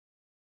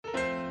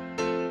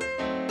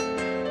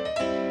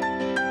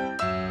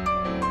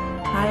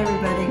Hi,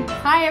 everybody.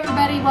 Hi,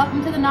 everybody.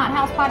 Welcome to the Knot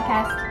House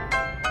podcast.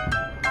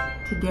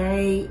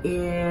 Today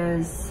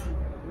is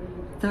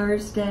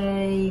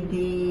Thursday,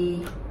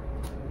 the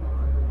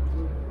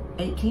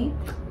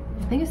 18th?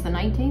 I think it's the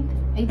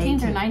 19th,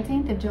 18th or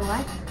 19th of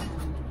July.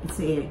 It's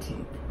the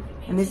 18th.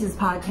 And this is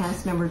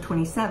podcast number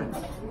 27.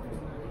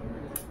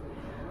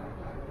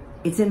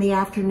 It's in the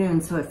afternoon,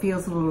 so it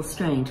feels a little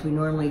strange. We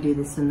normally do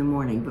this in the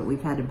morning, but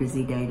we've had a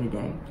busy day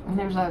today. And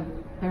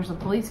there's a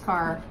police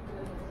car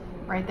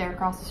right there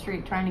across the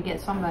street trying to get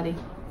somebody.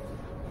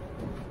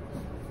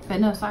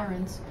 But no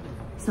sirens.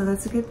 So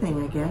that's a good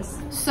thing, I guess.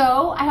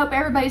 So I hope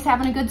everybody's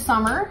having a good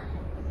summer.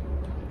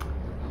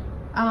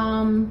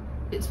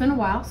 It's been a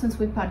while since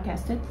we've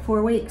podcasted.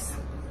 4 weeks.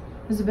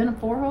 Has it been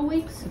 4 whole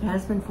weeks? It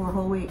has been 4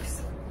 whole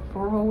weeks.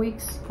 4 whole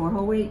weeks? 4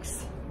 whole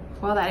weeks.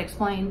 Well, that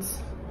explains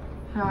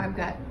how I've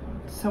got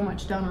so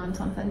much done on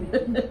something.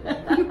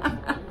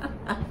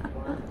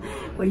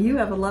 Well, you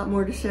have a lot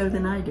more to show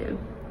than I do.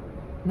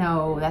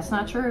 No, that's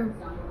not true.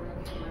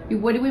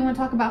 What do we want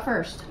to talk about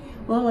first?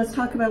 Well, let's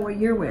talk about what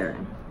you're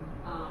wearing.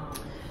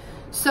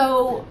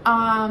 So,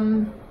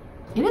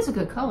 it is a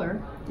good color.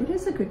 It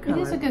is a good color.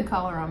 It is a good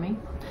color on me.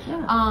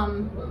 Yeah.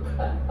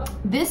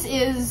 This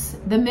is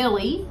the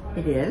Millie.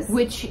 It is.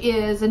 Which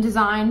is a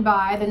design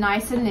by the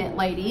Nice and Knit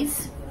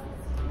ladies.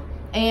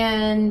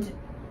 And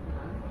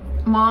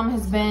Mom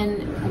has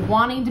been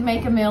wanting to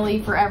make a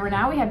Millie forever.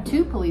 Now we have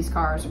 2 police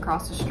cars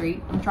across the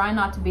street. I'm trying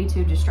not to be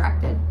too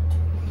distracted.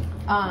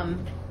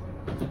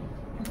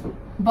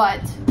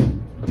 But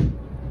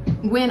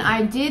when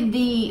I did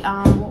the,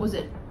 what was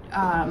it?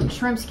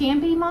 Shrimp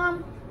scampi,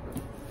 Mom?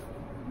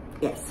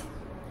 Yes.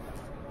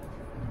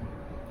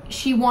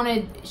 She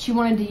wanted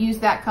to use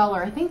that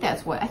color. I think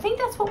that's what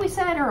we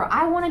said, or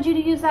I wanted you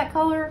to use that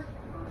color.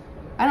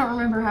 I don't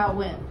remember how it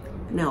went.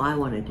 No, I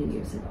wanted to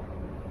use it.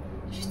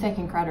 She's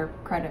taking credit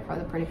for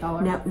the pretty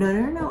color.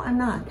 No, I'm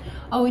not.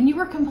 Oh, and you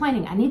were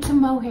complaining, I need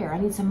some mohair. I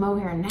need some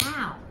mohair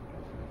now.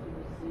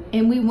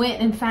 And we went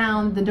and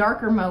found the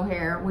darker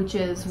mohair, which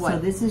is what? So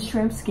this is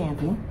shrimp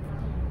scampi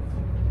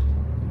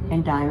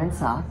and diamond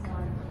sock.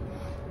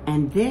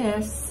 And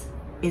this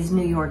is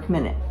New York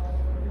minute.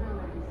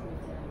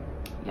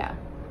 Yeah. And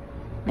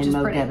Which is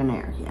mauve pretty.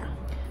 debonair, yeah.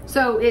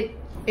 So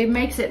it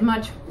makes it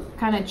much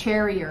kind of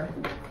cherrier.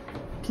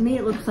 To me,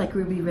 it looks like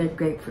ruby red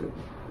grapefruit.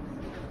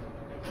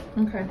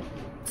 Okay.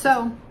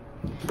 So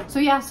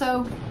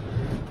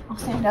I'll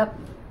stand up.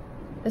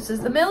 This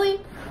is the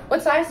Millie.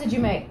 What size did you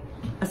make?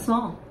 A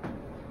small.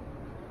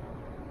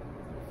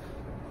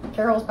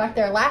 Carol's back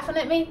there laughing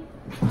at me.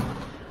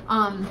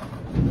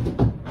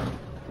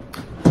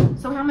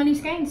 So how many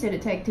skeins did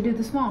it take to do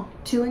the small?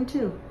 2 and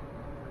 2.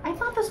 I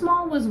thought the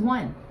small was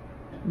 1.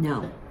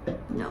 No,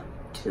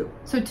 2.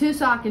 So 2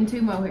 sock and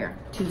 2 mohair.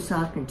 2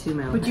 sock and 2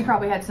 mohair. But you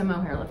probably had some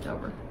mohair left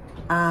over.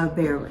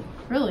 Barely.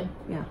 Really?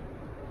 Yeah.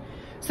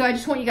 So I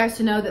just want you guys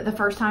to know that the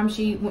first time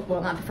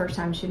well, not the first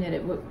time she knit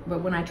it,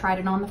 but when I tried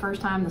it on the first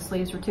time, the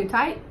sleeves were too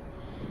tight.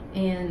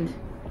 And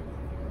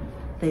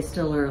they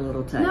still are a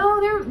little tight.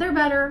 No, they're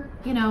better.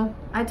 You know,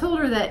 I told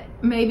her that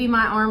maybe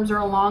my arms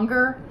are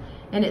longer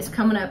and it's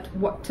coming up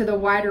to the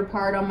wider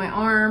part on my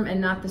arm and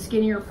not the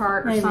skinnier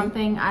part or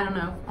something. I don't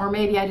know. Or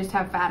maybe I just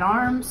have fat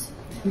arms.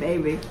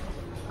 Maybe.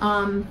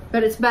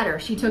 But it's better.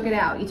 She took it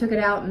out. You took it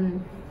out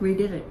and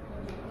redid it.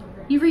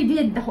 You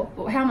redid the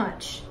whole, how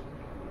much?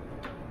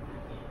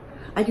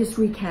 I just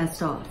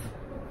recast off.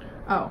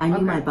 Oh, I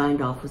knew my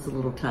bind off was a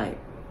little tight.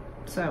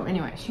 So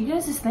anyway, she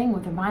does this thing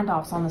with the bind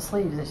offs on the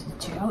sleeves.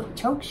 It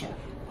chokes you.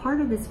 Part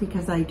of it's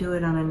because I do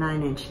it on a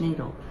 9-inch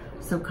needle.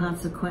 So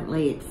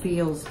consequently, it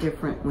feels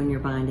different when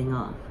you're binding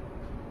off.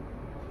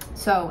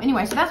 So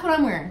anyway, so that's what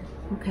I'm wearing.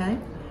 Okay.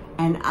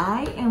 And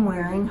I am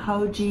wearing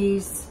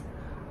Hoji's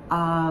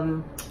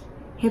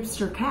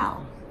hipster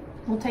cowl.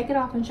 We'll take it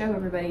off and show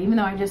everybody, even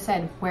though I just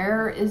said,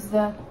 where is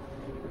the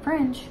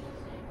fringe?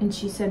 And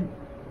she said,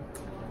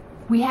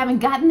 we haven't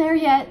gotten there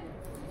yet.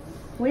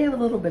 We have a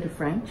little bit of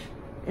French.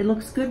 It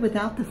looks good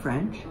without the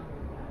French.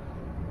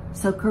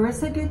 So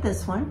Carissa did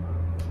this one,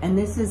 and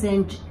this is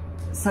in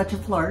Such a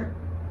Flirt.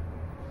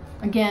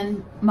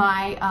 Again,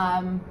 my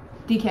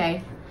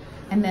DK.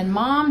 And then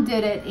Mom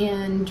did it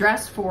in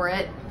Dress For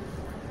It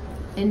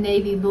in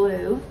navy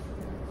blue,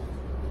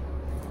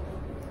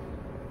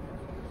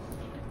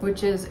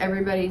 which is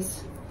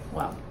everybody's,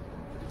 well,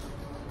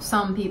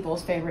 some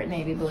people's favorite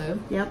navy blue.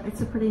 Yep,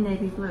 it's a pretty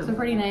navy blue. It's a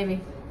pretty navy.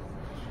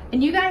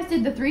 And you guys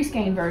did the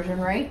 3-skein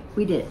version, right?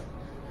 We did,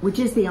 which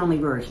is the only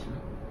version.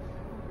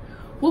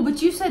 Well,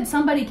 but you said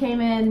somebody came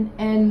in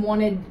and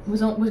was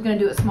going to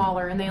do it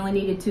smaller, and they only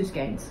needed 2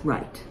 skeins.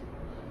 Right.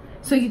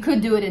 So you could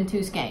do it in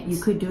 2 skeins.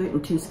 You could do it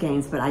in 2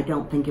 skeins, but I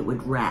don't think it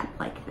would wrap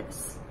like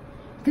this.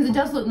 Because it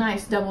does look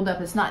nice doubled up.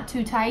 It's not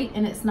too tight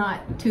and it's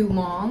not too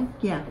long.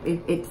 Yeah,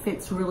 it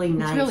fits really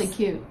nice. It's really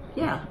cute.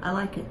 Yeah, I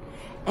like it.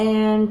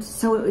 And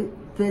so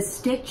the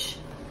stitch,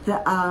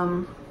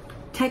 the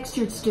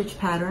textured stitch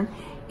pattern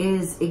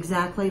is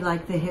exactly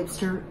like the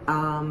hipster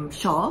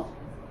shawl.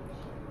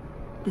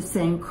 The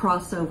same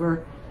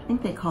crossover, I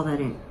think they call that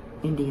an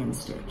Indian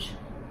stitch.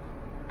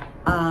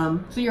 So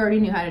you already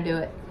knew how to do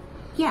it.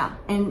 Yeah,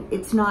 and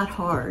it's not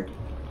hard.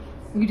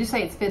 You just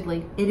say it's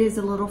fiddly. It is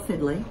a little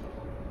fiddly,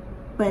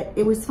 but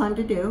it was fun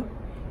to do.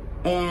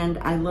 And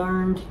I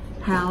learned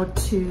how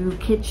to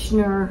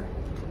Kitchener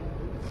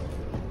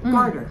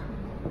garter,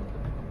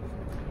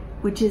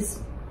 which is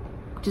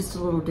just a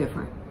little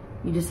different.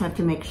 You just have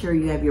to make sure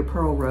you have your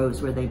purl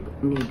rows where they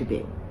need to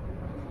be.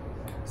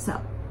 So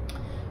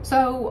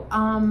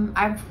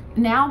I've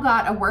now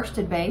got a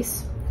worsted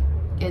base.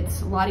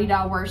 It's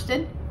la-di-da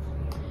worsted,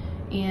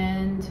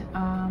 and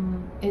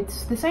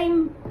it's the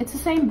same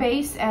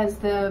base as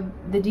the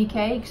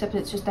DK, except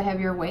it's just a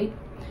heavier weight.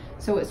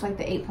 So it's like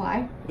the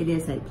 8-ply. It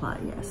is 8-ply,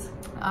 yes.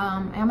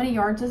 How many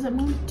yards does it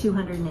mean?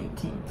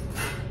 218.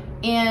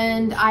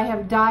 And I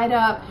have dyed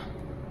up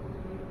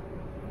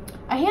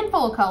a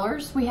handful of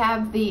colors. We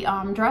have the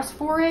dress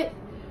for it.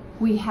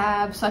 We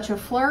have Such a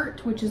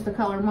Flirt, which is the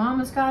color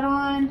Mama's got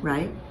on.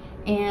 Right.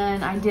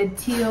 And I did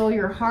Teal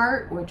Your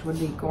Heart, which would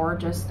be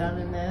gorgeous done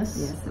in this.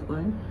 Yes, it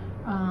would.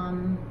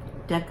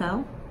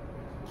 Deco.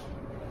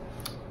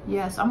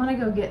 Yes, I'm gonna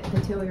go get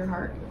the Teal Your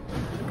Heart.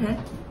 Okay.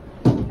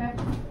 Okay.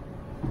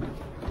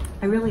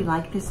 I really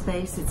like this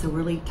base. It's a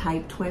really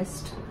tight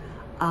twist.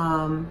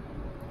 I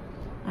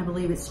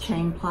believe it's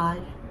chain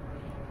plied,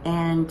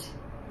 and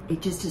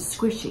it just is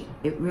squishy.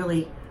 It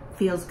really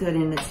feels good,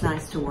 and it's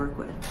nice to work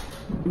with.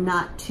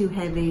 Not too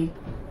heavy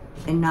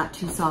and not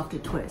too soft to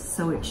twist,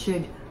 so it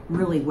should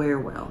really wear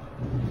well.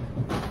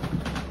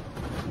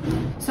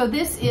 So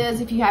this is,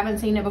 if you haven't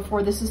seen it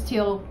before, this is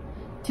Teal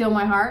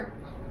My Heart,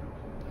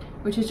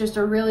 which is just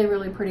a really,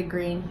 really pretty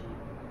green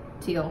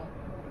teal.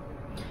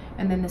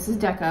 And then this is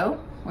Deco,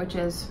 which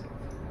is,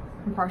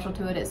 I'm partial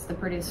to it, it's the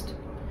prettiest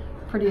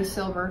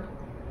silver.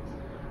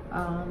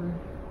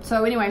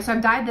 So anyway, so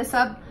I've dyed this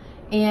up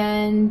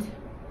and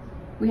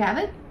we have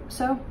it.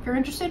 So if you're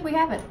interested, we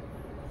have it.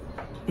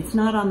 It's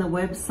not on the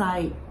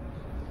website.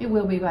 It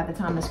will be by the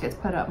time this gets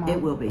put up, Mom.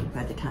 It will be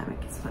by the time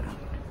it gets put up.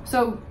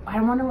 So I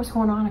wonder what's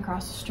going on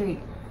across the street.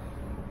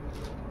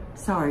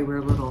 Sorry, we're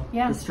a little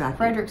distracted.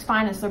 Frederick's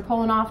Finest, they're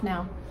pulling off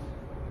now.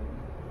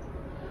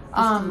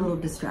 Just a little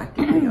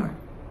distracted, we are.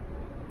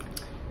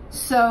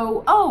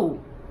 So,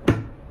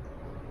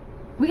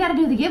 we got to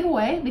do the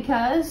giveaway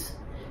because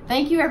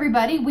thank you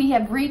everybody. We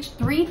have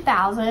reached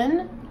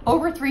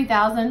over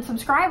 3,000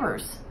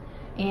 subscribers.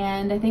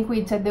 And I think we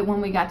had said that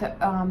when we got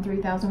to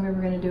 3,000, we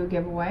were going to do a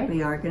giveaway.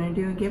 We are going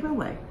to do a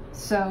giveaway.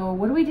 So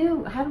what do we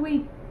do? How do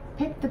we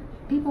pick the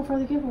people for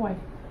the giveaway?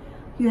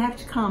 You have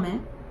to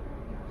comment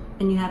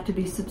and you have to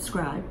be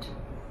subscribed.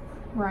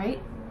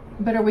 Right.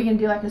 But are we going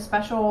to do like a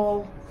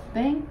special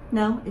thing?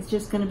 No, it's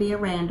just going to be a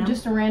random.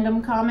 Just a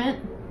random comment?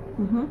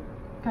 Mm-hmm.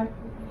 Okay.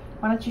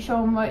 Why don't you show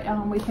them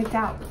what we picked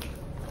out?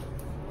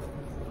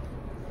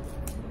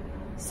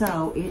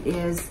 So it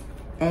is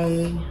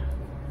a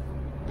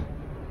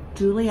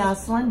Julie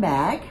Oslin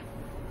bag.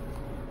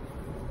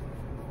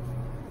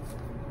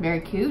 Very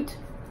cute.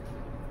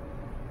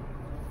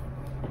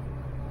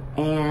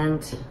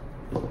 And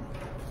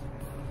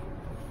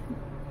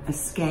a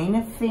skein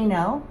of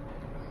Fino,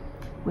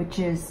 which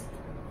is,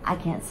 I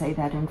can't say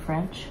that in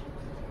French,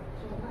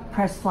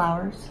 pressed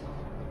flowers.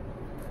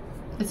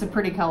 It's a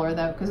pretty color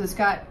though, because it's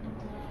got,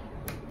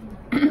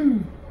 I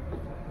don't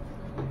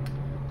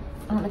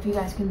know if you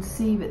guys can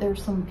see, but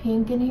there's some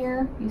pink in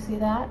here. You see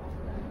that?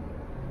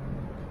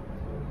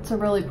 It's a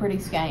really pretty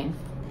skein.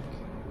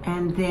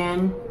 And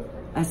then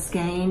a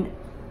skein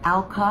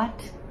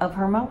Alcott of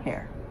her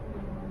mohair.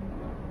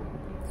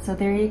 So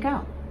there you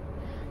go.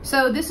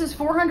 So this is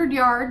 400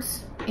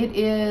 yards. It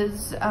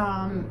is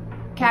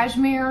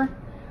cashmere,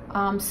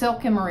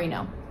 silk, and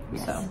merino.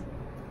 Yes. So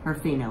her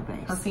Fino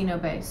base. Her Fino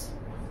base.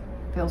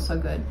 Feels so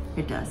good.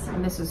 It does.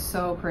 And this is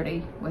so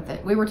pretty with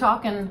it. We were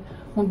talking,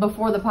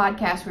 before the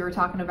podcast, we were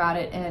talking about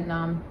it,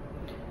 and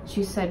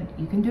she said,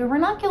 you can do a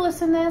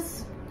ranunculus in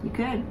this. You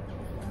could.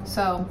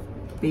 So.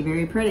 Be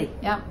very pretty.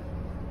 Yep.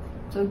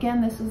 So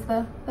again, this is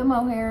the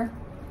mohair.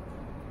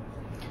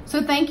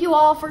 So thank you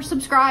all for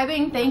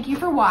subscribing. Thank you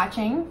for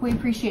watching. We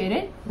appreciate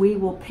it. We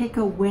will pick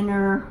a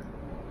winner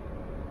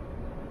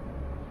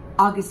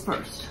August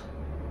 1st.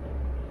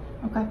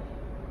 Okay.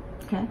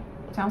 Okay.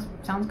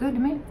 Sounds good to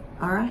me.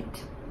 All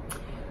right.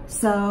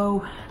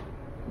 So,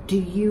 do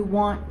you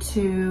want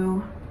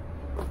to?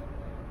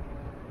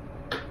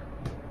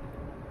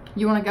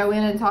 You want to go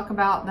in and talk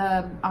about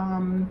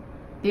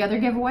the other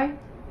giveaway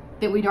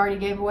that we'd already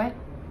gave away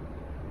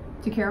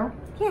to Carol?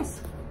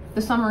 Yes.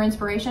 The summer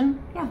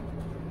inspiration? Yeah.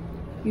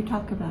 You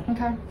talk about it.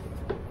 Okay.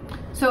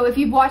 So if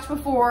you've watched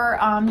before,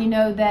 you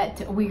know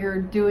that we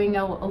are doing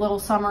a little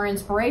summer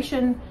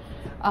inspiration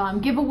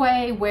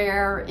giveaway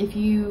where if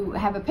you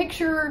have a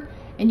picture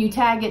and you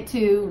tag it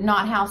to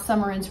Not House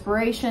Summer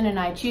Inspiration and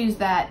I choose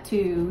that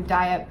to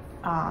dye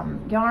up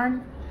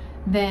yarn,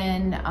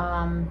 then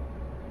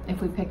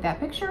if we pick that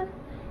picture,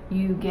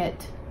 you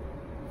get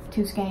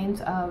 2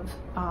 skeins of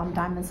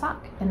diamond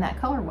sock in that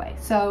colorway.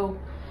 So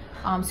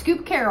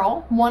Scoop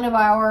Carol, one of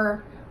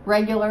our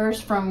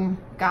regulars from,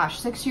 gosh,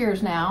 6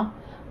 years now,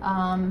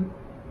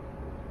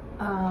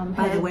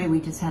 By the way, we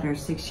just had our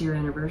 6-year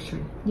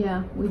anniversary.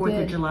 Yeah, we 4th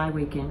did. of July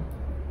weekend.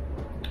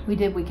 We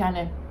did. We kind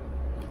of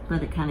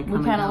let it kind of come.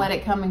 We kind of let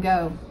it come and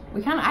go.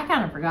 I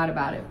kind of forgot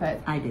about it, but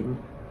I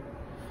didn't.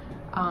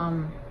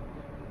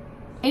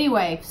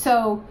 Anyway,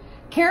 so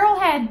Carol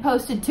had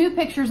posted 2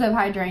 pictures of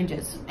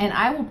hydrangeas, and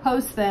I will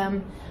post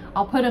them.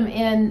 I'll put them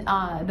in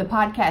the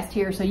podcast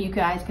here so you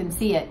guys can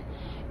see it.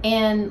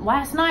 And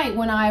last night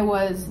when I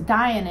was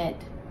dyeing it,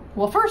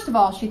 well, first of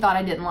all, she thought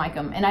I didn't like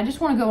them, and I just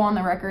want to go on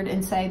the record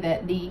and say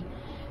that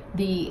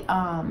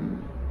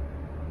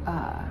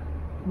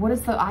what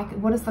is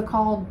the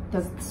called,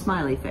 the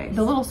smiley face,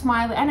 the little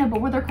smiley, I know,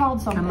 but what they're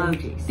called, something,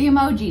 emojis, the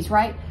emojis,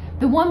 right?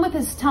 The one with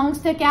his tongue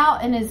stick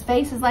out and his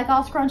face is like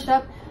all scrunched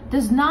up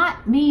does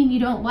not mean you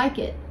don't like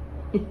it.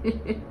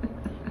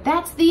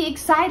 That's the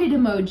excited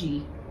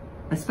emoji,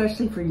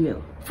 especially for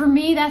you. For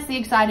me, that's the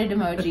excited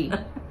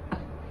emoji.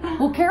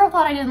 Well, Carol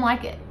thought I didn't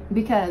like it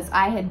because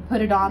I had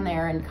put it on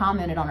there and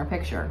commented on her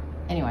picture.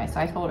 Anyway, so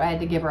I told her I had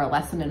to give her a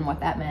lesson in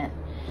what that meant.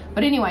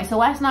 But anyway, so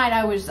last night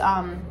I was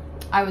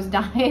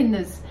dyeing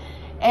this,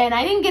 and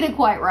I didn't get it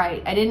quite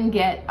right. I didn't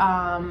get,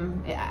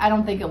 I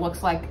don't think it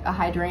looks like a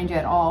hydrangea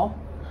at all.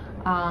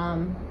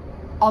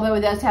 Although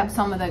it does have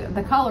some of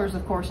the colors,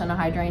 of course, in a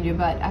hydrangea,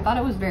 but I thought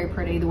it was very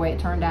pretty the way it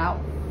turned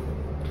out.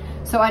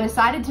 So I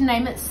decided to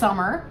name it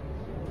Summer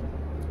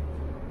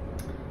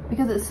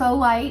because it's so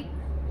light.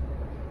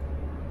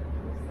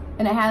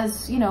 And it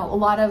has, you know, a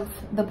lot of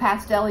the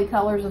pastel-y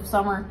colors of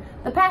summer.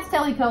 The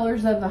pastel-y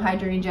colors of the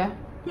hydrangea.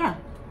 Yeah,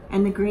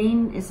 and the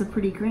green is a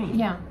pretty green.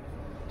 Yeah.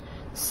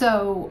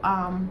 So,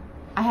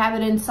 I have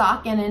it in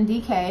sock and in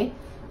DK.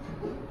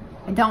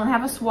 I don't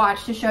have a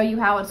swatch to show you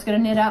how it's going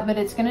to knit up, but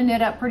it's going to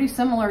knit up pretty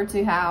similar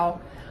to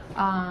how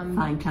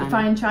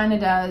Fine China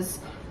does,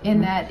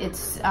 in that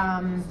it's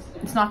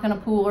not going to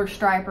pool or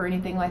stripe or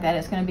anything like that.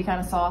 It's going to be kind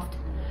of soft.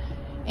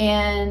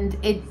 And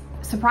it,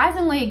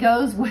 surprisingly, it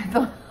goes with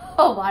a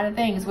lot of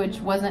things, which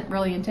wasn't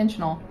really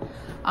intentional.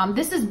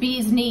 This is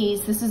Bee's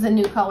Knees. This is a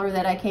new color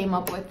that I came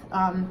up with.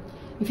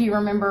 If you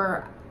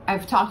remember,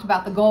 I've talked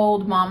about the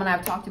gold. Mom and I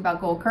have talked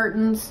about gold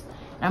curtains.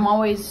 I'm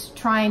always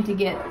trying to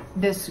get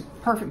this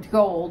perfect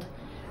gold.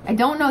 I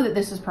don't know that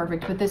this is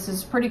perfect, but this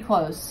is pretty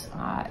close.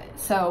 But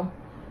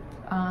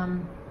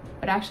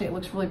actually it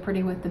looks really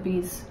pretty with the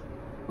Bee's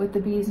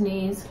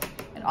Knees.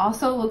 It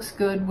also looks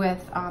good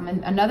with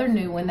another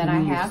new one that I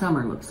have.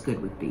 Summer looks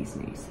good with Bee's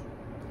Knees.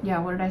 Yeah,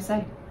 what did I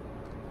say?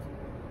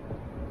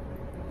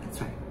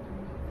 That's right.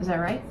 Is that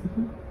right?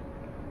 Mm-hmm.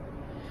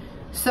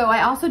 So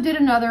I also did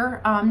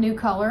another new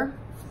color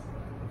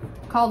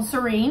called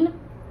Serene,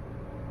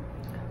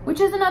 which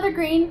is another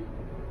green,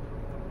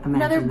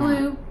 another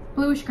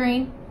bluish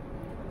green.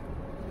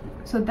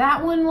 So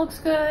that one looks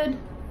good.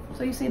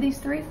 So you see these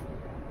 3?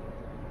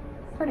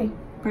 Pretty.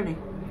 Pretty.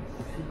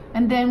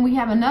 And then we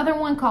have another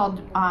one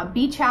called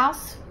Beach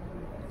House,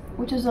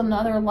 which is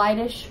another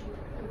lightish,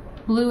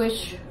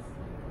 bluish,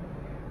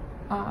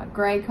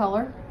 gray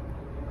color.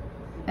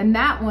 And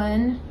that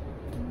one,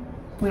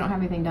 we don't have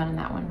anything done in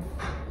that one.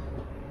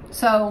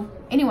 So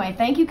anyway,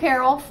 thank you,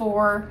 Carol,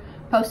 for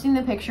posting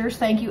the pictures.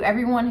 Thank you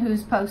everyone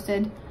who's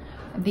posted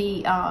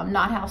the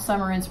Knot House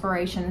Summer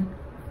Inspiration.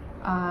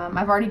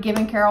 I've already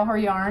given Carol her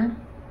yarn.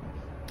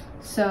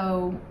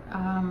 So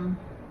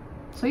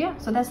yeah,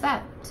 so that's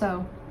that.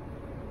 So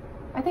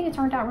I think it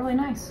turned out really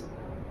nice.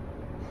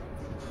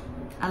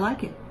 I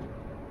like it.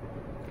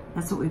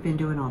 That's what we've been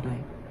doing all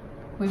day.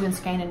 We've been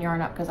scanning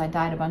yarn up because I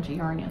dyed a bunch of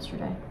yarn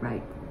yesterday.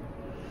 Right.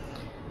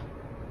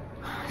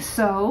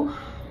 So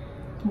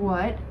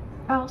what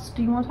else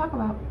do you want to talk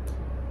about?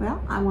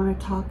 Well, I want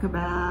to talk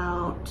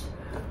about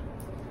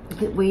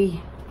that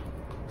we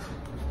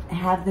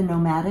have the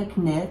Nomadic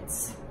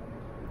Knits.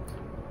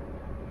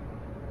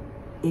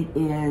 It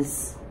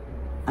is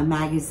a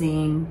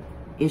magazine,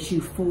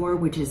 issue 4,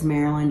 which is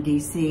Maryland,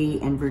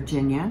 DC, and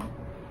Virginia.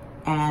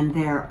 And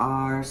there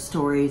are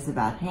stories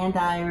about hand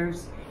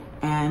dyers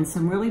and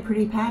some really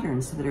pretty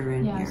patterns that are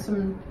in here. Yeah,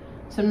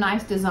 some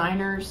nice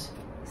designers.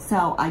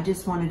 So I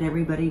just wanted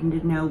everybody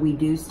to know we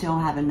do still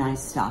have a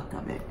nice stock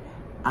of it.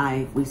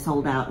 We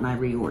sold out and I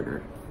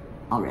reordered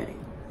already.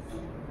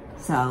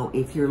 So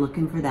if you're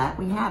looking for that,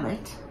 we have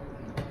it.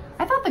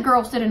 I thought the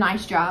girls did a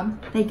nice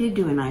job. They did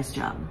do a nice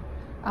job.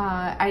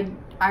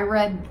 I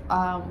read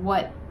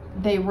what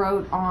they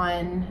wrote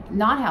on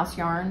Knot House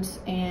yarns,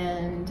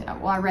 and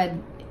well, I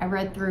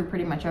read through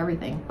pretty much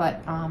everything,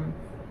 but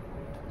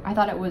I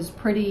thought it was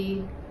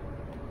pretty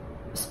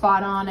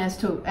spot on as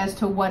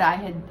to what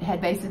I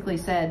had basically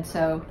said.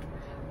 So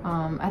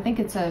I think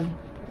it's a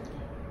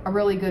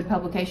really good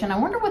publication. I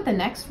wonder what the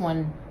next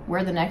one,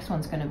 where the next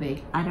one's going to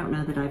be. I don't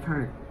know that I've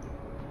heard.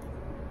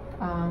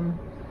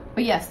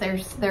 But yes,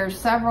 there's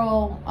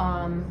several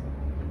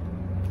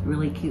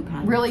really cute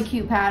patterns. Really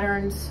cute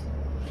patterns.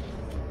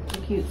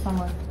 Cute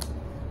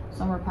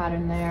summer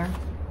pattern there.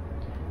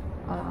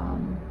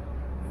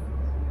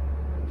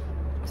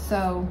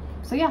 So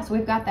yeah, so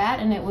we've got that,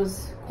 and it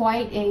was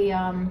quite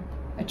a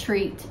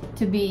treat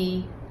to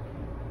be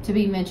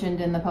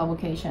mentioned in the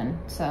publication.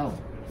 So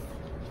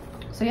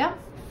yeah.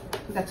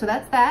 So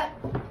that's that.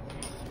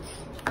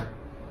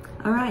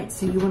 All right,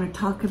 so you want to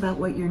talk about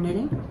what you're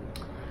knitting?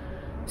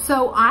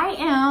 So I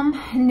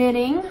am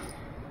knitting.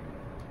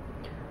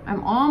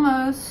 I'm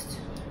almost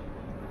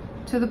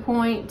to the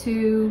point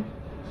to,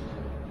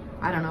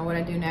 I don't know what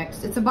I do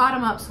next. It's a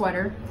bottom-up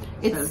sweater.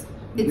 It's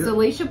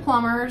Alicia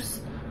Plummer's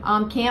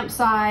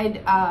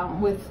campside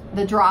with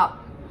the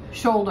drop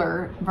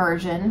shoulder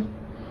version.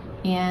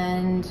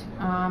 And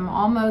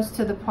almost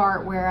to the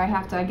part where I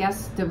have to, I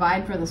guess,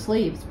 divide for the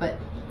sleeves, but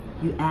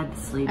you add the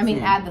sleeves.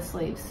 Add the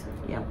sleeves.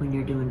 Yeah, when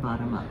you're doing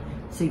bottom up.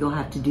 So you'll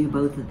have to do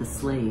both of the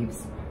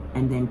sleeves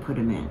and then put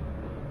them in.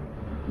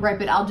 Right,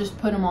 but I'll just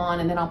put them on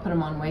and then I'll put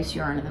them on waste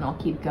yarn and then I'll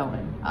keep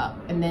going up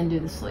and then do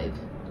the sleeve.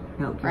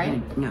 No,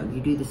 right? No,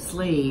 you do the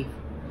sleeve,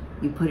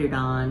 you put it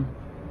on,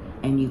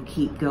 and you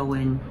keep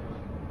going,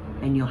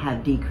 and you'll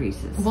have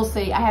decreases. We'll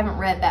see. I haven't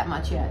read that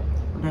much yet.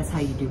 That's how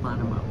you do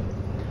bottom up.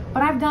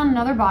 But I've done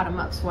another bottom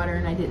up sweater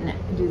and I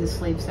didn't do the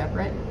sleeve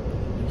separate.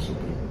 Yes, you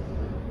did.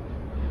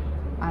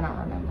 I don't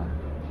remember.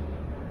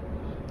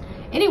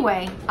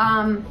 Anyway,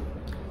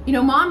 you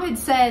know, Mom had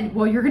said,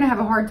 well, you're gonna have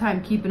a hard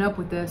time keeping up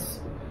with this.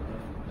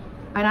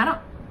 And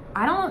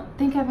I don't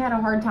think I've had a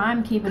hard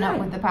time keeping up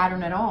with the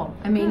pattern at all.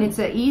 I mean, it's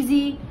an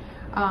easy,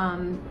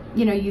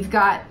 you know, you've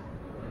got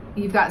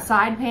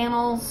side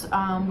panels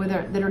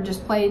that are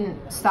just plain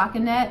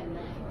stockinette,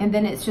 and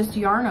then it's just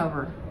yarn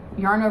over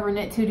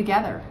knit two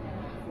together.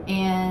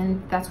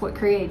 And that's what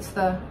creates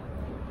the,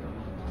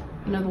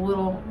 you know, the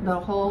little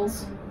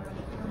holes.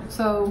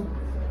 So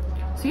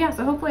yeah,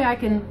 so hopefully I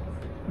can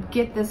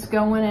get this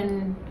going,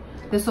 and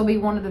this will be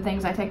one of the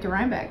things I take to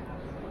Rhinebeck.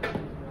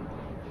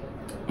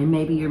 And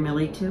maybe your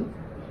Millie too?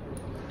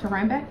 To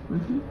Rhinebeck?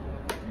 Mm-hmm.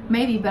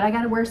 Maybe, but I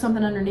got to wear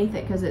something underneath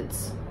it because it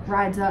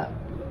rides up.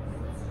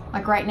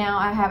 Like right now,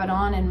 I have it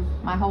on and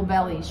my whole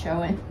belly's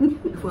showing.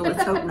 Well,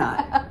 let's hope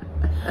not.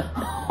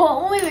 Well,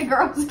 only the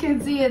girls can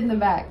see it in the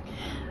back.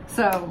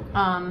 So,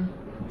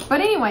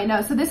 but anyway,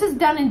 no, so this is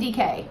done in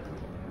DK.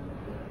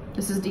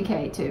 This is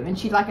DK too. And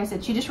she, like I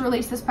said, she just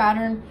released this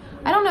pattern.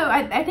 I don't know,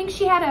 I think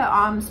she had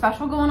a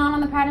special going on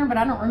the pattern, but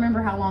I don't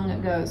remember how long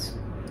it goes.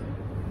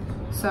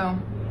 So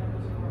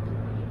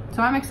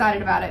I'm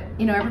excited about it.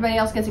 You know, everybody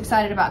else gets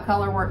excited about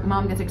color work.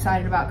 Mom gets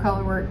excited about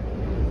color work,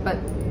 but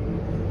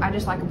I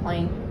just like a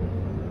plain.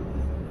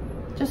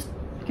 Just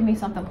give me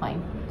something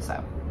plain.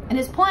 So, and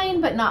it's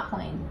plain, but not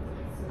plain.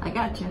 I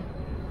got you.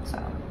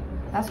 So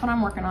that's what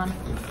I'm working on.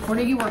 What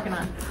are you working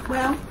on?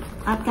 Well,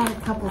 I've got a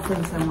couple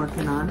things I'm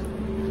working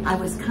on. I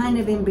was kind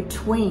of in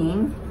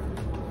between,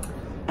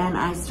 and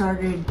I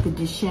started the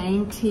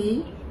Deshane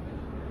tee,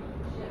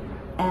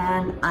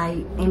 and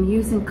I am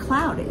using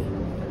Cloudy,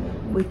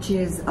 which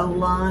is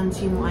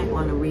Olan's. You might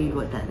want to read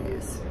what that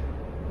is.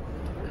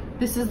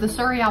 This is the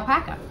Surrey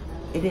alpaca.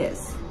 It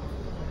is.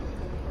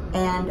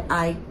 And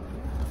I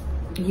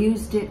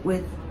used it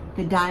with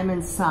the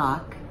diamond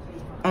sock,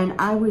 and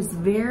I was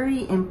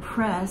very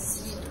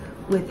impressed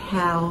with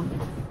how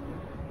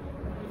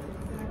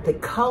the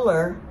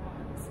color,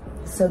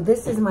 so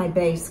this is my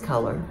base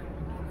color,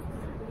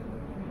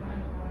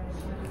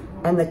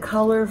 and the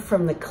color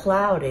from the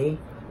Cloudy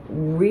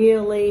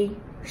really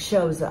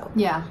shows up.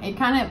 Yeah, it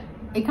kind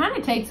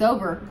of takes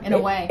over in a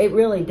way. It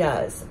really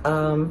does.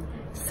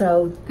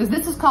 So because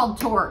this is called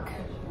Torque.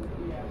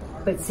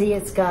 But see,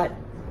 it's got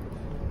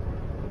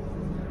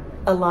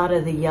a lot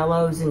of the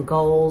yellows and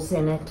golds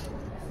in it,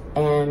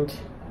 and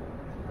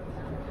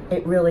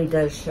it really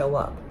does show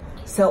up.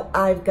 So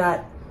I've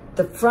got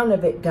the front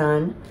of it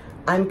done.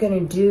 I'm gonna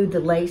do the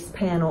lace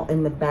panel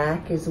in the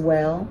back as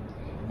well,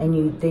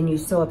 and then you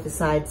sew up the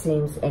side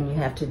seams, and you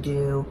have to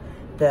do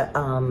the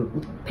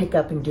pick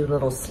up and do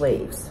little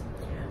sleeves.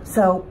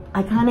 So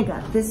I kind of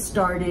got this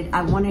started.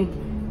 I wanted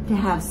to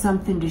have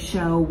something to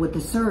show what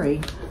the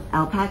Surrey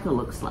alpaca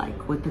looks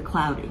like with the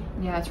Cloudy.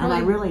 Yeah, it's really,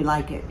 and I really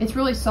like it. It's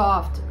really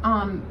soft.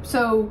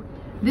 So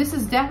this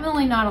is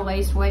definitely not a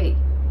lace weight.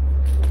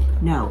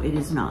 No, it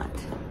is not.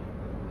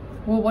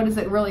 Well, what is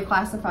it really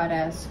classified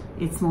as?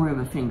 It's more of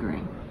a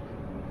fingering.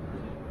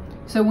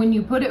 So when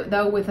you put it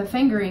though with a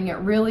fingering, it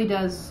really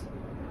does.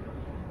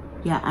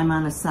 Yeah, I'm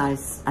on a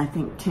size, I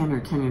think 10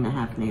 or 10 and a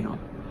half needle.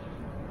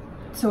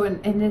 So,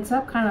 and it's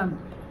up kind of,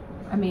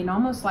 I mean,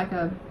 almost like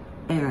an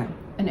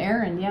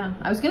Aran, yeah.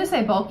 I was gonna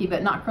say bulky,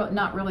 but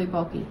not really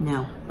bulky.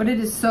 No. But it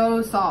is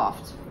so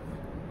soft.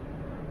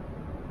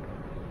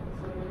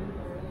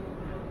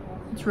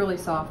 It's really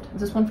soft.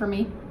 Is this one for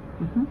me?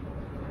 Mm-hmm.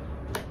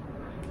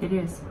 It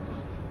is.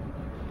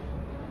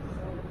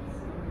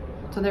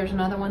 So there's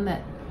another one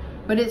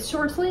but it's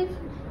short sleeve?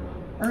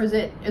 Or is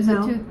it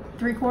No. 2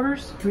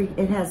 3/4?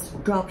 It has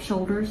drop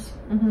shoulders,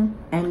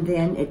 and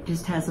then it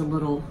just has a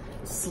little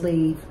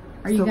sleeve.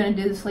 Are you gonna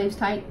do the sleeves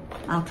tight?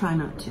 I'll try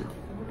not to.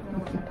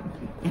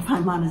 If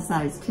I'm on a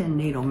size 10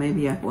 needle,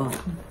 maybe I won't.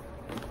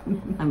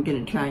 I'm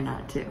gonna try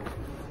not to.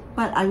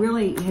 But I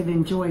really have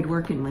enjoyed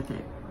working with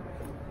it.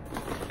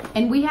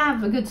 And we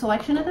have a good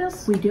selection of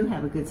this? We do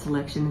have a good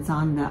selection. It's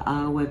on the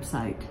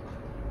website.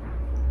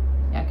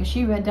 Yeah, because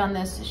she had done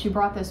this, she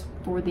brought this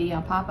for the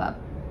pop-up.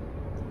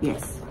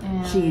 Yes.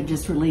 And she had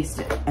just released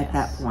it at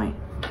that point.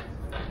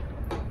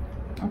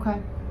 Okay.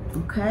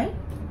 Okay.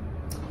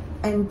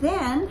 And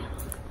then,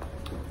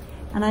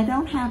 and I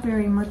don't have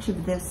very much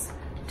of this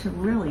to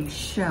really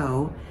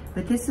show,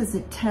 but this is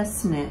a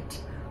test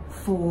knit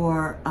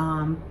for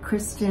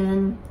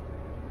Kristen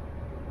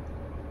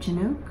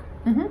Chinook.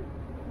 Mm-hmm.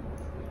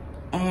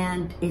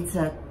 And it's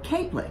a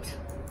capelet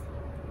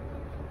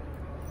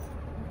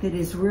that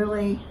is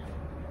really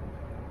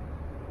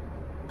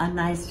a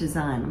nice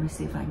design. Let me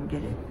see if I can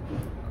get it.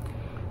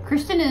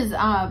 Kristen is,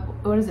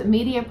 what is it,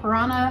 Media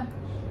Piranha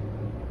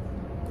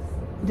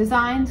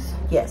Designs?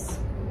 Yes.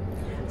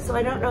 So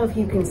I don't know if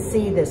you can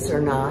see this or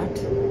not,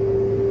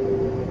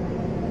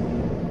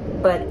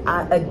 but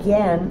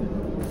again,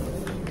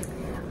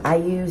 I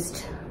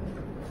used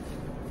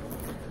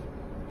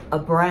a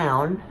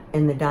brown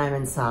in the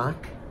diamond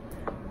sock,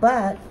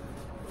 but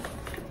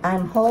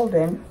I'm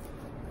holding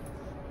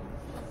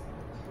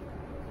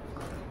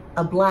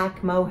a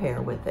black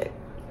mohair with it.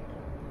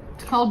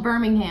 It's called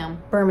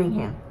Birmingham.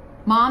 Birmingham.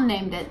 Mom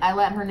named it. I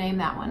let her name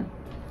that one.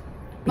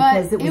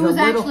 Because but it was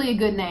actually a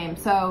good name,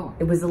 so.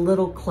 It was a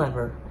little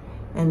clever.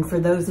 And for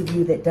those of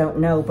you that don't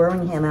know,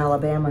 Birmingham,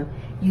 Alabama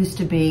used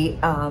to be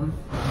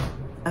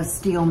a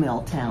steel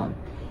mill town.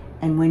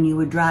 And when you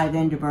would drive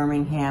into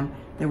Birmingham,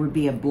 there would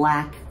be a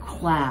black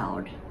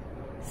cloud.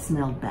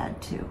 Smelled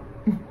bad too.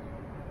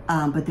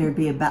 But there'd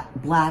be a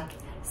black,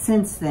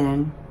 since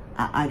then,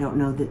 I don't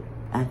know that,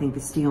 I think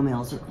the steel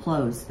mills are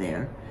closed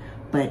there,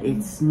 but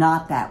it's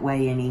not that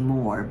way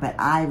anymore. But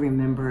I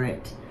remember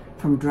it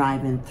from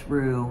driving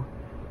through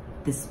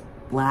this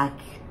black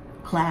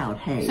cloud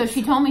haze. So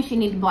she told me she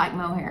needed black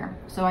mohair.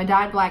 So I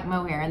dyed black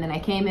mohair, and then I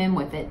came in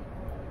with it.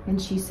 And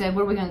she said,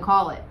 what are we going to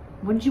call it?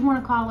 What did you want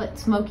to call it?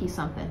 Smoky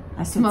something.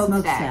 I said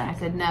smokestack. I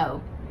said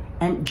no.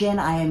 And then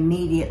I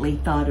immediately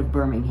thought of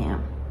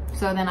Birmingham.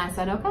 So then I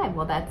said, okay,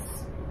 well that's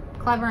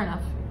clever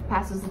enough.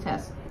 Passes the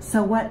test.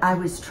 So what I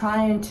was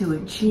trying to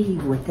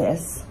achieve with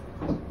this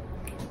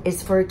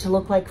is for it to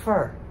look like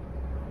fur.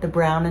 The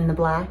brown and the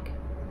black.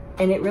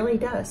 And it really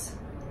does.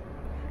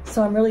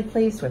 So I'm really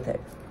pleased with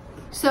it.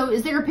 So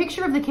is there a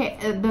picture of the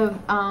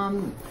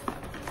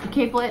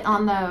capelet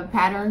on the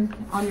pattern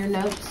on your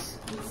notes?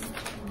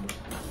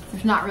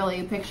 There's not really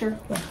a picture?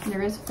 Yeah.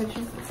 There is a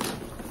picture?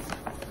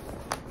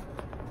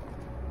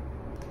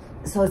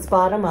 So it's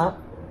bottom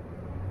up.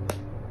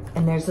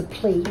 And there's a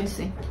pleat. I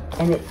see.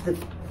 And it's the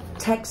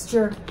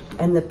texture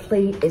and the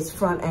pleat is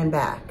front and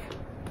back.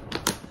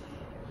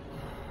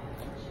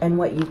 And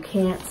what you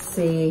can't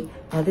see,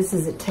 now this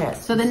is a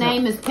test. So the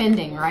name is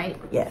pending, right?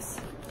 Yes.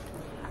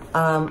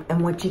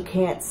 And what you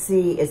can't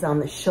see is on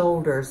the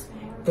shoulders,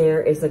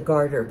 there is a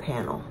garter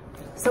panel.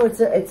 So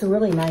it's a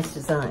really nice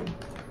design.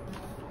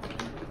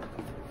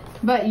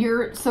 But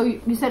so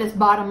you said it's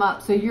bottom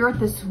up, so you're at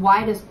this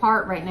widest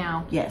part right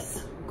now.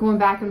 Yes. Going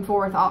back and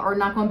forth, or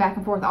not going back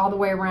and forth, all the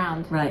way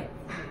around. Right.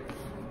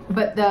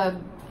 But the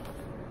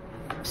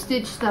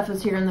stitch stuff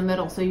is here in the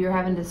middle, so you're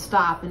having to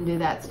stop and do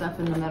that stuff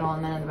in the middle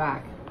and then in the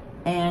back.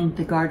 And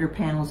the garter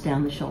panels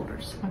down the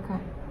shoulders. Okay.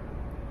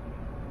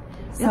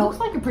 So, it looks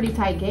like a pretty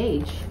tight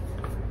gauge.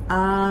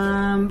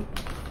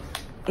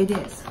 It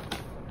is.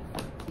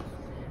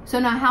 So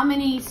now how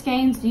many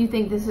skeins do you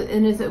think this is,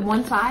 and is it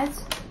one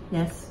size?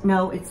 Yes.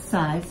 No, it's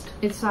sized.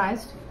 It's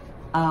sized?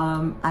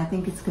 I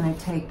think it's going to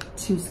take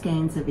 2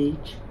 skeins of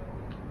each.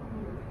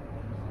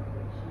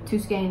 2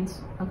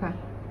 skeins, okay.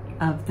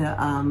 Of the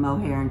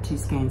mohair and 2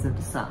 skeins of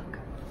the sock.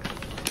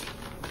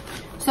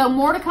 So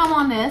more to come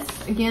on this.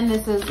 Again,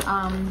 this is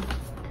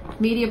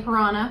Media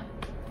Piranha,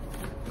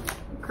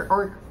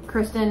 or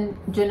Kristen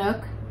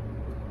Chinook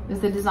is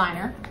the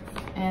designer,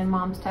 and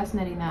Mom's test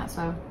knitting that.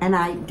 So. And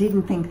I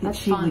didn't think that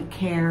she would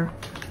care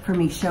for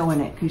me showing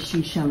it because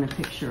she's shown a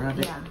picture of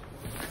it. Yeah.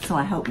 So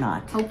I hope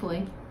not.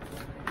 Hopefully.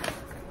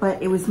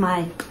 But it was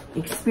my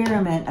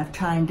experiment of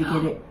trying to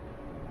get it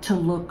to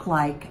look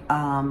like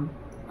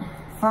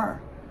fur.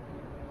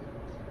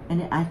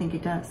 And I think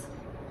it does.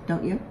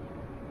 Don't you?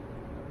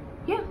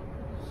 Yeah.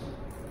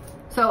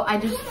 So I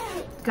just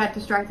got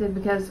distracted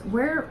because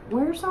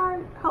where's our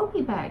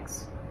hoagie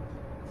bags?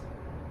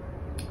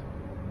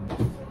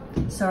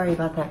 Sorry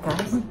about that,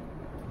 guys.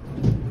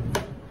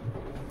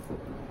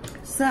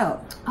 So.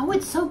 Oh,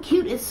 it's so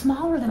cute. It's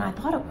smaller than I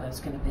thought it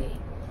was going to be.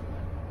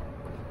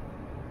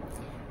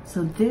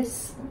 So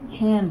this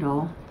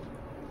handle.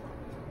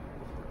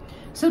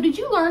 So did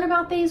you learn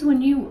about these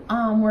when you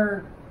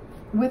were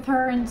with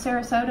her in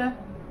Sarasota?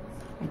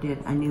 I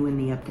did. I knew when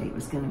the update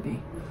was going to be.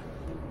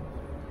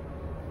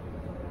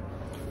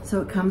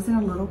 So it comes in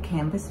a little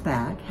canvas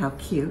bag. How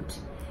cute.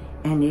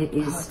 And it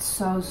is it's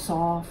so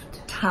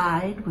soft.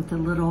 Tied with a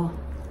little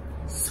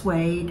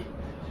suede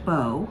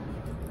bow.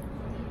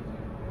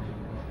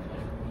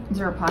 Is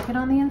there a pocket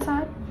on the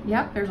inside?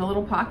 Yep, there's a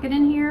little pocket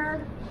in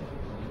here.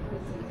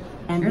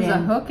 And there's a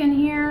hook in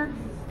here.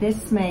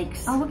 This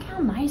makes... Oh, look how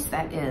nice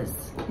that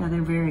is. Yeah,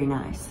 they're very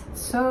nice.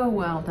 So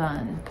well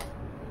done.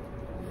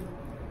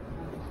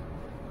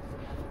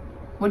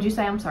 What'd you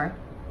say? I'm sorry.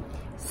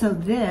 So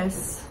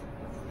this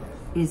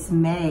is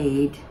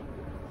made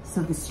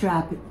So the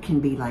strap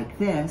can be like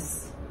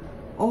this,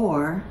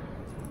 or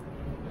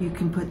you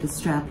can put the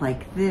strap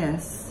like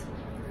this,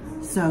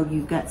 so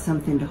you've got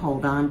something to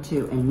hold on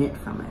to and knit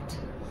from it.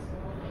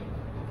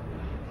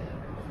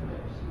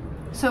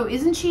 So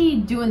isn't she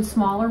doing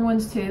smaller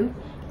ones too?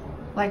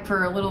 Like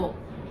for little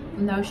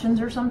notions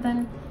or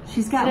something?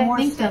 She's got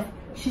more stuff.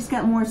 She's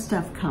got more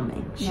stuff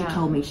coming. She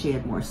told me she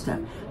had more stuff.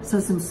 So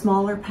some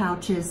smaller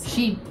pouches.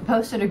 She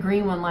posted a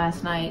green one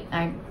last night.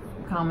 I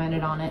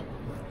commented on it.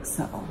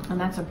 So. And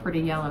that's a pretty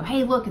yellow.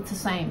 Hey, look, it's the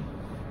same.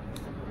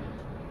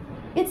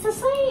 It's the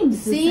same.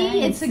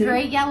 See, it's a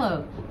great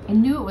yellow. I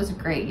knew it was a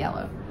great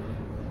yellow.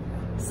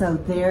 So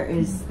there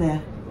is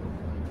the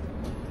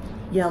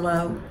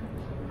yellow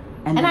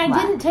and the I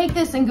black. didn't take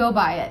this and go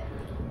buy it.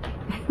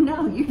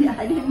 No,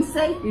 I didn't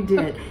say you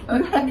did.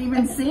 You haven't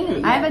even seen it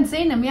yet. I haven't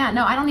seen them yet.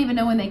 No, I don't even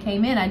know when they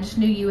came in. I just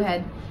knew you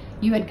had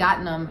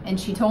gotten them, and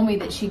she told me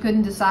that she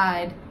couldn't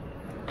decide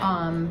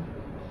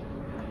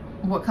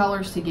what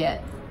colors to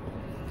get.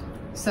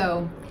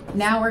 So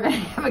now we're gonna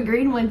have a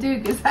green one too,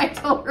 because I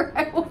told her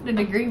I wanted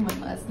a green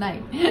one last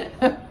night.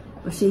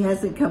 Well, she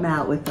hasn't come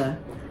out with a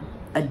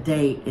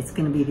date. It's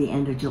going to be the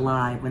end of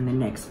July when the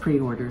next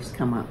pre-orders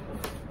come up.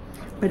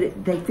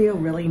 But they feel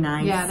really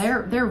nice. Yeah,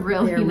 they're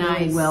really nice.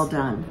 Really well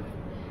done.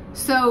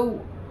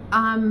 So,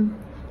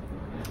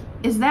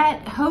 is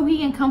that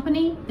Hoagie and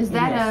Company? Is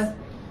that a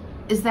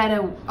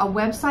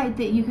website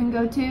that you can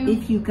go to?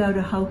 If you go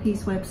to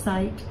Hoagie's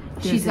website,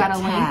 she's got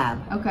a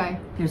tab. Link. Okay.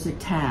 There's a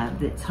tab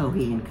that's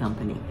Hoagie and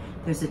Company.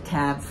 There's a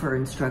tab for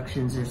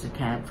instructions. There's a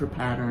tab for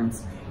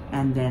patterns,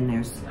 and then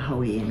there's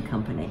Hoagie and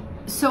Company.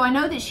 So I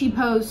know that she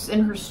posts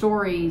in her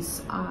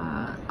stories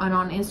and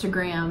on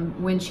Instagram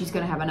when she's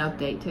going to have an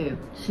update too.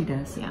 She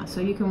does. Yeah, so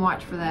you can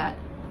watch for that.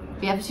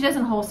 Yeah, if she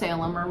doesn't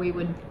wholesale them, or we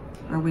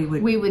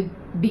would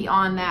be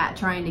on that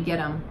trying to get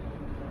them.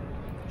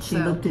 She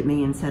looked at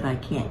me and said, "I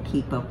can't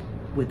keep up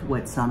with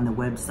what's on the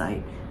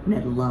website,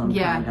 let alone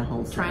trying to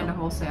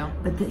wholesale."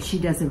 But she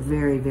does a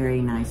very,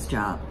 very nice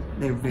job.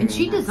 They're very And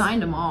she nice.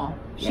 designed them all.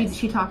 Yes.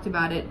 She talked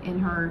about it in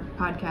her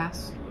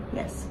podcast.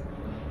 Yes.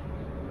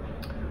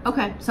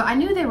 Okay, so I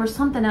knew there was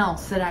something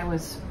else that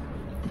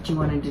you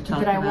wanted to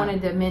talk about. That I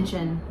wanted to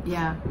mention.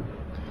 Yeah.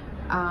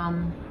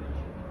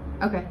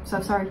 Okay, so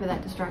I'm sorry for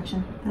that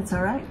distraction. That's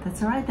all right.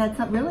 That's all right. That's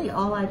not really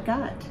all I've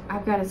got.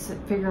 I've got to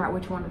figure out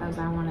which one of those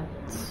I want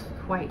to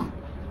white.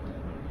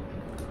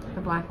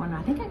 The black one.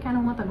 I think I kind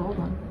of want the gold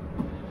one.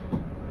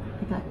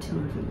 I got 2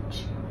 of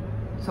each.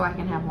 So I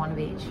can have 1 of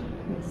each.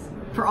 Yes.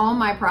 For all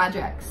my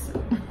projects.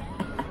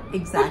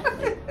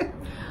 Exactly.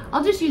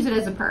 I'll just use it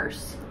as a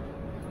purse.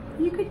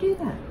 You could do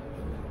that.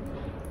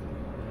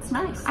 It's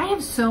nice. I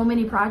have so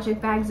many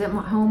project bags at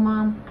my home,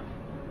 Mom.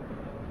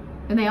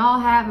 And they all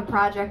have a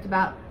project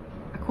about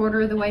a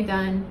quarter of the way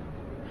done.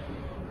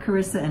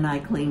 Carissa and I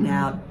cleaned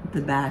out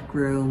the back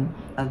room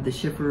of the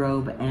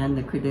chifforobe and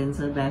the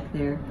credenza back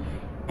there.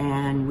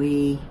 And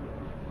we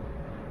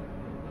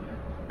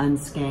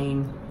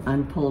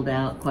unpulled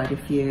out quite a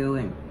few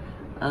and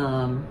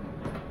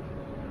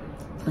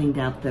cleaned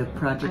out the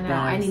project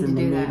bags and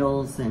the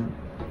needles. And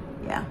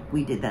yeah,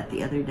 we did that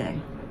the other day.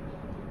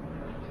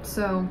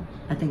 So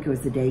I think it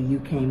was the day you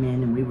came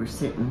in and we were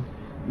sitting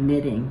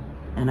knitting,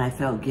 and I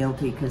felt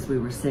guilty because we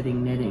were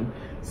sitting knitting,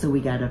 so we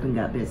got up and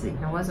got busy.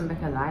 It wasn't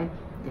because I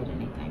did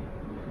anything.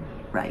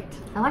 Right.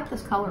 I like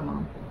this color,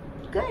 Mom.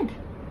 Good.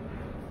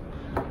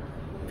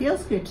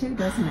 Feels good too,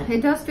 doesn't it?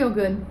 It does feel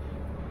good.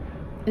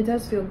 It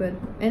does feel good.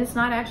 And it's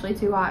not actually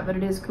too hot, but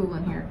it is cool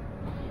in here.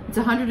 It's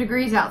 100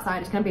 degrees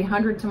outside. It's going to be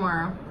 100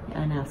 tomorrow.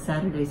 I know.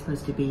 Saturday's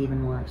supposed to be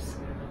even worse.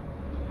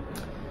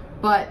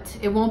 But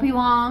it won't be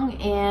long,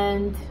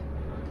 and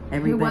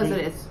everybody, who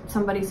was it?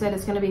 Somebody said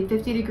it's going to be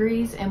 50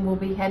 degrees, and we'll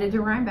be headed to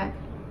Rhinebeck.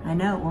 I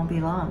know, it won't be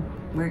long.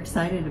 We're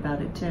excited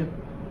about it too.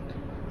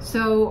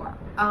 So,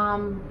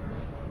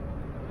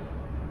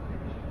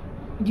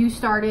 you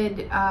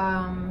started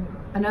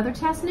another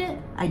test knit?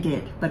 I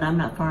did, but I'm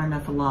not far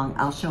enough along.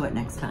 I'll show it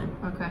next time.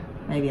 Okay.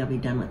 Maybe I'll be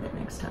done with it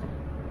next time.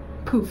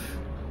 Poof.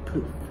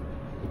 Poof.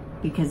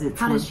 Because it's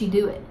How does she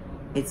do it?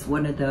 It's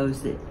one of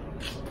those that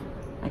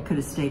I could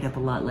have stayed up a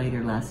lot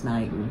later last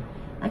night, and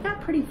I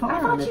got pretty far on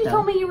it. I thought you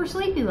told me you were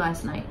sleepy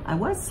last night. I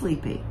was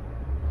sleepy,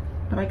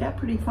 but I got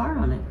pretty far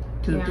on it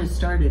to have just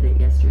started it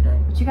yesterday.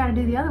 But you got to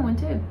do the other one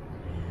too.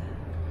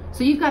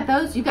 So you've got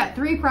those. You've got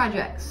 3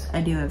 projects.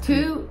 I do have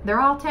 2. They're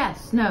all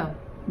tests. No.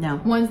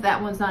 That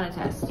one's not a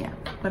test. Yeah,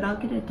 but I'll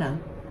get it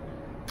done.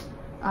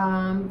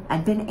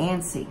 I've been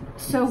antsy.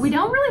 So we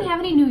don't really have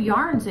any new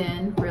yarns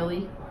in,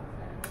 really,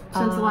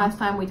 since the last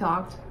time we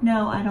talked.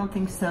 No, I don't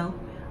think so.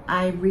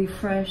 I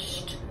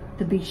refreshed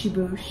the Beachy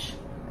Boosh,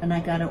 and I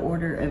got an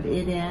order of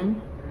it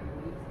in.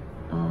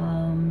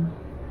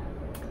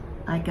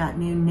 I got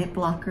new knit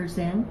blockers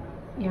in.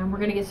 Yeah, we're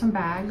gonna get some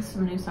bags,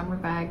 some new summer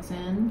bags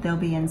in. They'll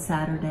be in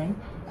Saturday.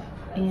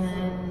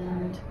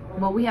 And,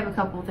 well, we have a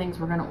couple of things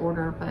we're gonna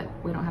order, but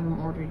we don't have them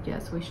ordered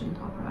yet, so we shouldn't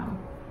talk about them.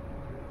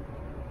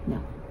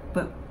 No,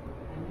 but.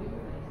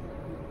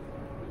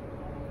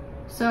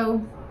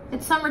 So,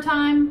 it's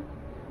summertime.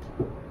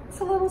 It's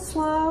a little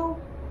slow.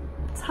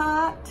 It's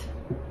hot.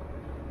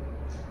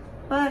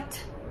 But,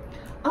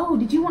 oh,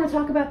 did you want to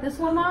talk about this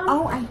one, Mom?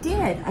 oh, I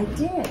did.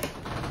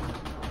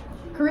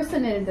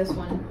 Carissa knitted this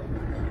one.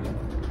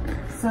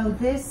 So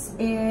this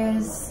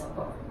is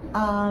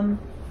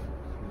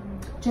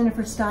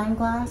Jennifer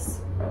Steinglass,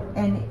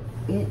 and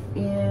it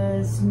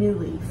is New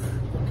Leaf.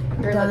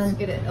 Here, let's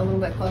get it a little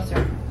bit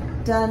closer.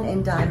 Done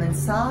in diamond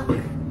sock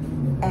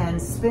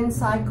and spin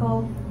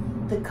cycle.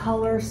 The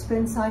color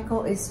spin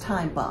cycle is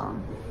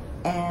Timebomb.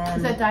 And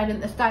is that dyed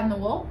in the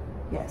wool?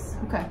 yes.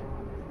 Okay.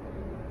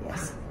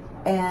 Yes.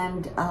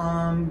 And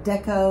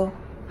Deco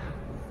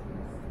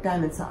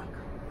diamond sock.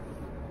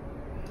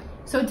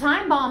 So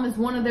Timebomb is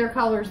one of their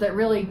colors that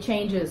really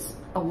changes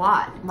a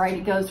lot, right?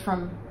 It goes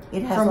from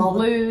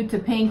blue to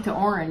pink to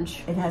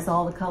orange. It has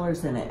all the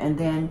colors in it, and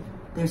then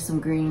there's some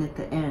green at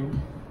the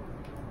end.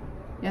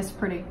 That's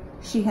pretty.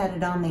 She had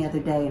it on the other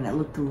day, and it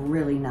looked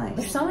really nice.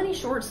 There's so many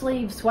short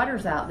sleeve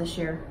sweaters out this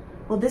year.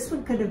 Well, this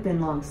one could have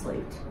been long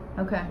sleeved.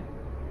 Okay.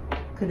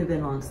 Could have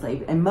been long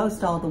sleeve, and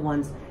most all the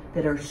ones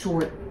that are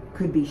short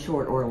could be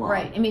short or long.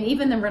 Right. I mean,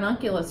 even the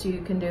ranunculus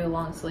you can do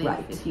long sleeve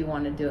Right. if you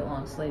want to do it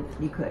long sleeve.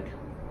 You could.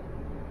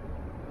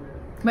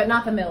 But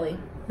not the Millie.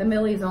 The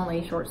Millie's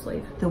only short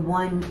sleeve. The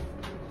one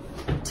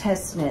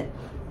test knit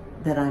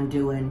that I'm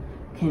doing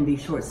can be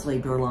short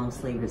sleeved or long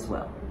sleeved as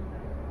well.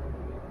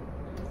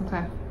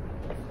 Okay.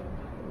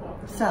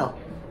 So,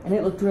 and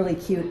it looked really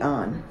cute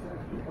on.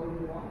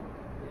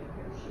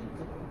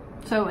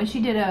 So, and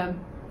she did a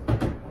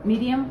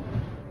medium,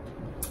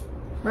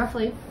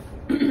 roughly.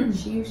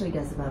 She usually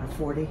does about a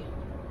 40.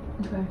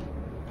 Okay.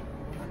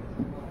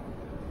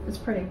 It's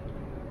pretty.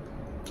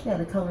 Yeah,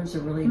 the colors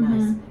are really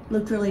nice.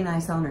 Looked really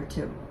nice on her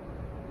too.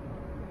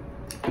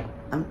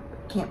 I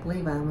can't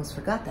believe I almost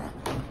forgot that.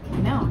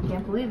 No, I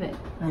can't believe it.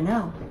 I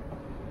know.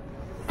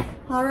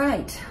 All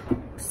right,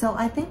 so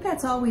I think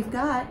that's all we've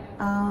got.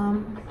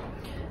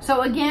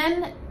 So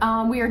again,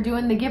 we are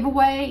doing the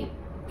giveaway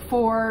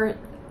for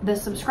the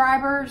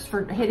subscribers,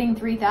 for hitting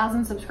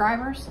 3,000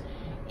 subscribers,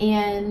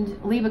 and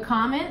leave a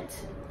comment.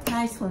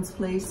 Nice ones,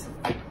 please.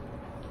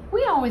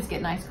 We always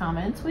get nice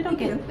comments. We don't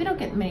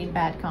get many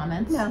bad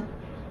comments. No.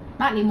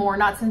 Not anymore,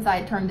 not since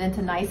I turned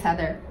into Nice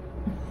Heather.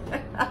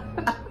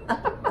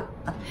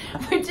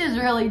 Which is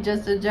really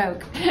just a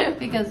joke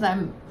because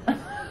I'm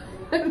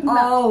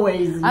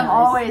always nice. I'm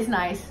always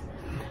nice.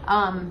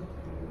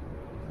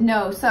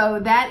 No, so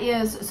that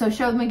is, so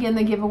show them again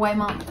the giveaway,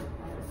 Mom.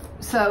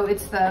 So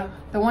it's the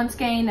one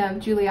skein of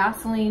Julie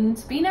Osseline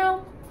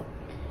Spino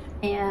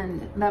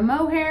and the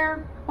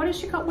mohair. What is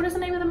she called? What is the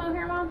name of the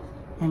mohair, Mom?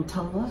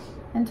 Antola.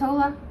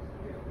 Antola.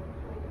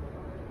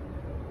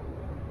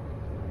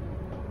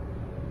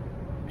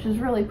 Which is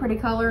really pretty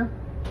color.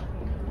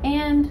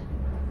 And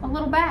a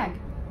little bag,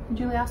 a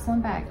Julie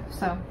Osseline bag.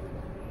 So,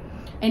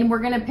 and we're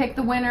gonna pick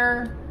the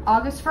winner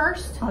August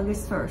 1st.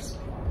 August 1st.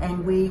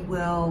 And we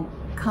will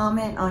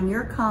comment on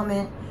your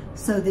comment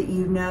so that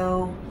you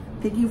know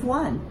that you've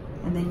won.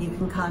 And then you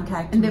can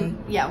contact me.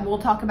 Yeah, we'll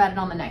talk about it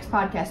on the next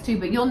podcast too,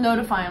 but you'll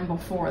notify them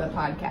before the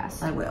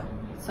podcast. I will.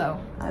 So.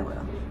 I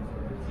will.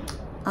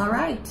 All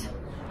right.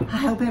 I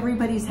hope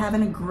everybody's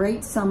having a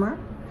great summer.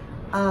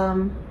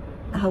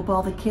 I hope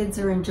all the kids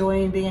are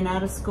enjoying being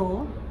out of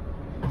school.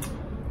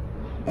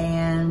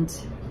 And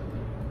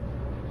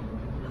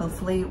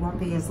hopefully it won't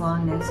be as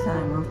long next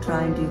time. We'll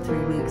try and do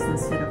 3 weeks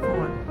instead of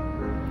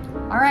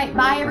 4. All right.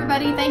 Bye,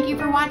 everybody. Thank you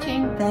for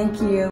watching. Thank you.